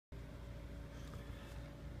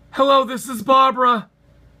Hello, this is Barbara.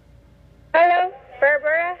 Hello,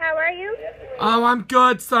 Barbara. How are you? Oh, I'm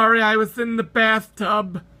good. Sorry, I was in the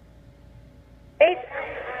bathtub. Oh,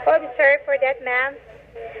 I'm sorry for that, ma'am.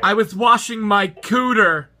 I was washing my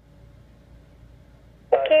cooter.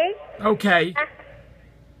 Okay. Okay.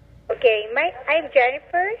 Okay. I'm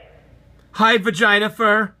Jennifer. Hi,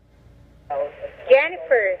 Vaginifer.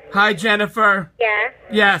 Jennifer. Hi, Jennifer. Yeah.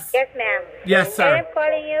 Yes. Yes, ma'am. Yes, And sir. I'm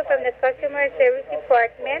calling you from the customer service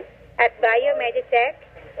department at Biomeditech.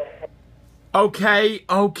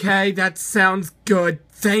 Okay, that sounds good.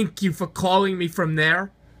 Thank you for calling me from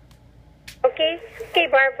there. Okay,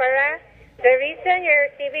 Barbara. The reason you're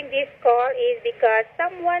receiving this call is because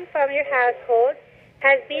someone from your household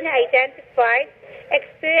has been identified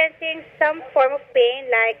experiencing some form of pain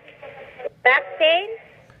like back pain.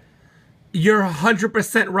 You're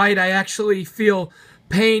 100% right. I actually feel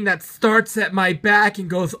pain that starts at my back and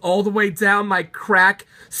goes all the way down my crack,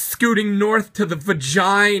 scooting north to the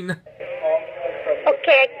vagina.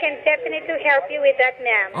 Okay, I can definitely help you with that,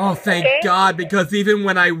 ma'am. Oh, thank God, because even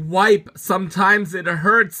when I wipe, sometimes it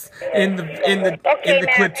hurts in the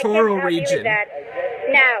clitoral region.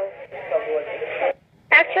 Now,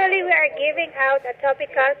 actually, we are giving out a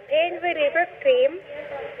topical pain reliever cream.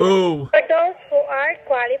 Ooh. For those who are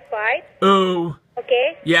qualified. Ooh.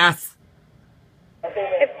 Okay? Yes.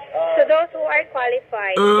 So those who are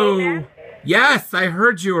qualified. Ooh. Okay, yes, I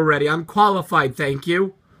heard you already. I'm qualified, thank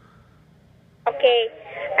you. Okay.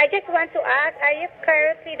 I just want to ask, are you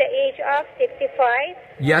currently the age of 65?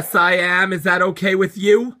 Yes, I am. Is that okay with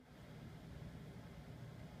you?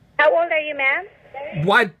 How old are you, ma'am?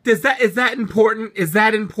 What? Is that important? Is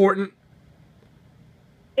that important?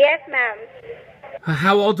 Yes, ma'am.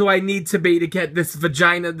 How old do I need to be to get this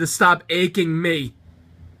vagina to stop aching me?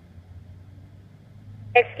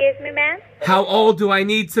 Excuse me, ma'am? How old do I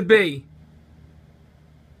need to be?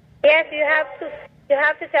 Yes, you have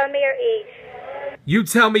to tell me your age. You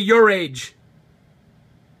tell me your age.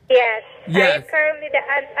 Yes. Yes. Are you currently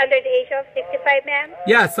under the age of 65, ma'am?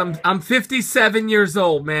 Yes, I'm 57 years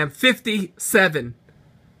old, ma'am. 57.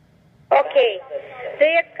 Okay. Do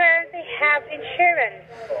you currently have insurance?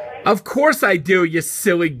 Of course I do, you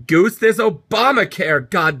silly goose. There's Obamacare,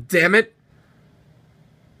 goddammit.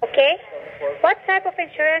 Okay. What type of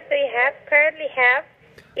insurance do you currently have?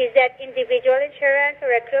 Is that individual insurance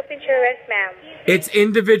or a group insurance, ma'am? It's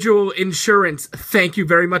individual insurance. Thank you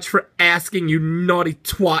very much for asking, you naughty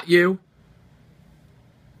twat, you.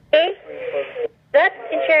 Okay. Does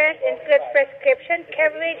insurance include prescription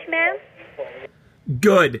coverage, ma'am?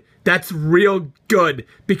 Good. That's real good,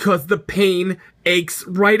 because the pain aches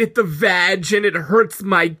right at the vag and it hurts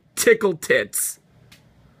my tickle tits.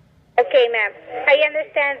 Okay, ma'am. I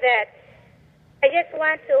understand that. I just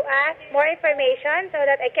want to ask more information so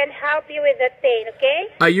that I can help you with that pain, okay?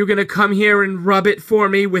 Are you gonna come here and rub it for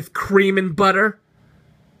me with cream and butter?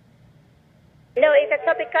 No, it's a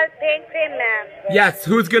topical pain cream, ma'am. Yes,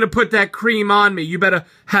 who's gonna put that cream on me? You better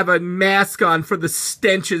have a mask on for the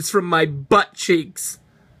stenches from my butt cheeks.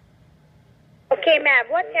 Okay, ma'am.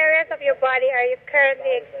 What areas of your body are you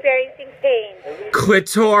currently experiencing pain?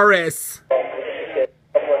 Clitoris.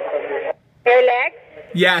 Your legs?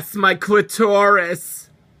 Yes, my clitoris.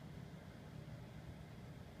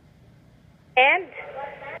 And?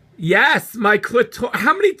 Yes, my clitoris.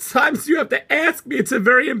 How many times do you have to ask me? It's a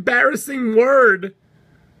very embarrassing word.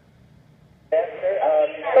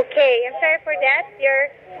 Okay, I'm sorry for that. You're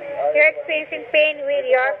experiencing pain with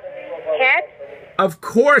your head? Of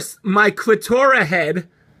course, my clitora head.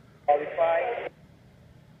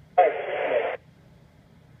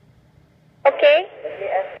 Okay.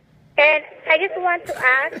 And I just want to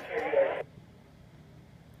ask.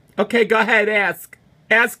 Okay, go ahead, ask.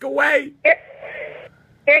 Ask away.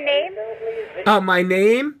 Your name? My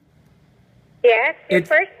name? Yes, your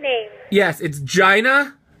first name. Yes, it's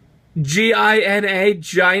Gina. Gina.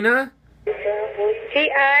 Gina.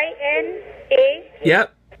 Gina?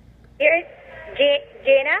 Yep. Here's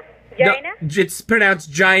Gina? No, it's pronounced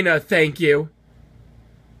Gina, thank you.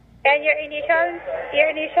 And your initial,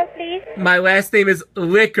 please? My last name is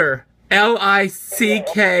Lickor. Lickor.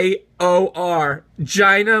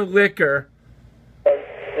 Gina Lickor.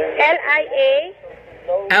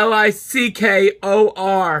 Lia?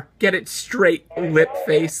 Lickor. Get it straight, lip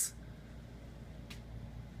face.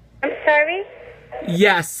 I'm sorry?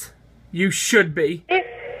 Yes, you should be. Is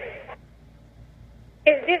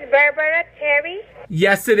this Barbara Terry?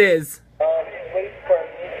 Yes, it is.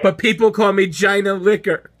 But people call me Gina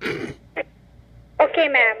Lickor. Okay,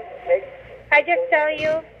 ma'am. I just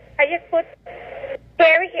put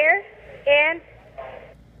Terry here and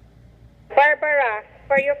Barbara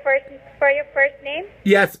for your first name. name?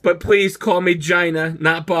 Yes, but please call me Gina,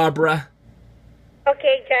 not Barbara.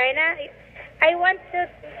 Okay, Gina. I want to...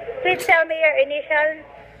 Please tell me your initial...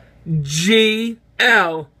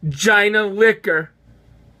 G-L. Gina Lickor.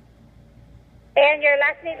 And your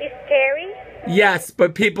last name is Terry? Yes,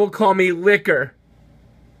 but people call me Liquor.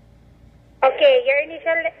 Okay, your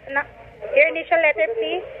initial letter,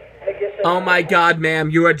 please. Oh my God,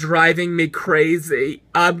 ma'am, you are driving me crazy.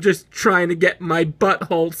 I'm just trying to get my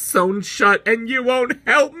butthole sewn shut and you won't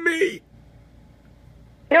help me.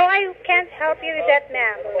 No, I can't help you with that,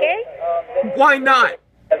 ma'am, okay? Why not?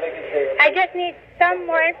 I just need some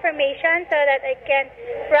more information so that I can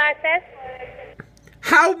process.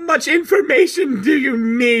 How much information do you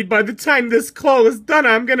need? By the time this call is done,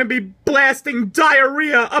 I'm gonna be blasting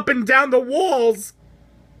diarrhea up and down the walls.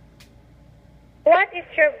 What is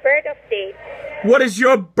your birth of date? What is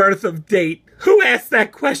your birth of date? Who asked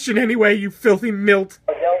that question anyway, you filthy milt?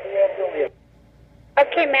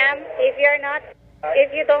 Okay, ma'am, if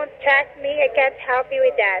you don't trust me, I can't help you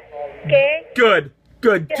with that, okay? Good.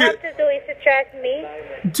 What you have to do is to trust me.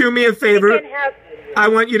 Do me a favor. I can help. I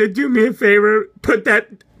want you to do me a favor. Put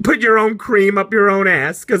your own cream up your own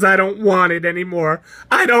ass, because I don't want it anymore.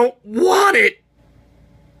 I don't want it!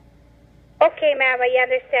 Okay, ma'am, I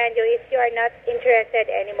understand you if you are not interested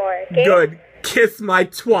anymore, okay? Good. Kiss my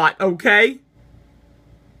twat, okay?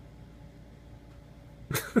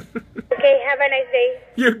 Okay, have a nice day.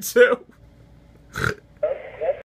 You too.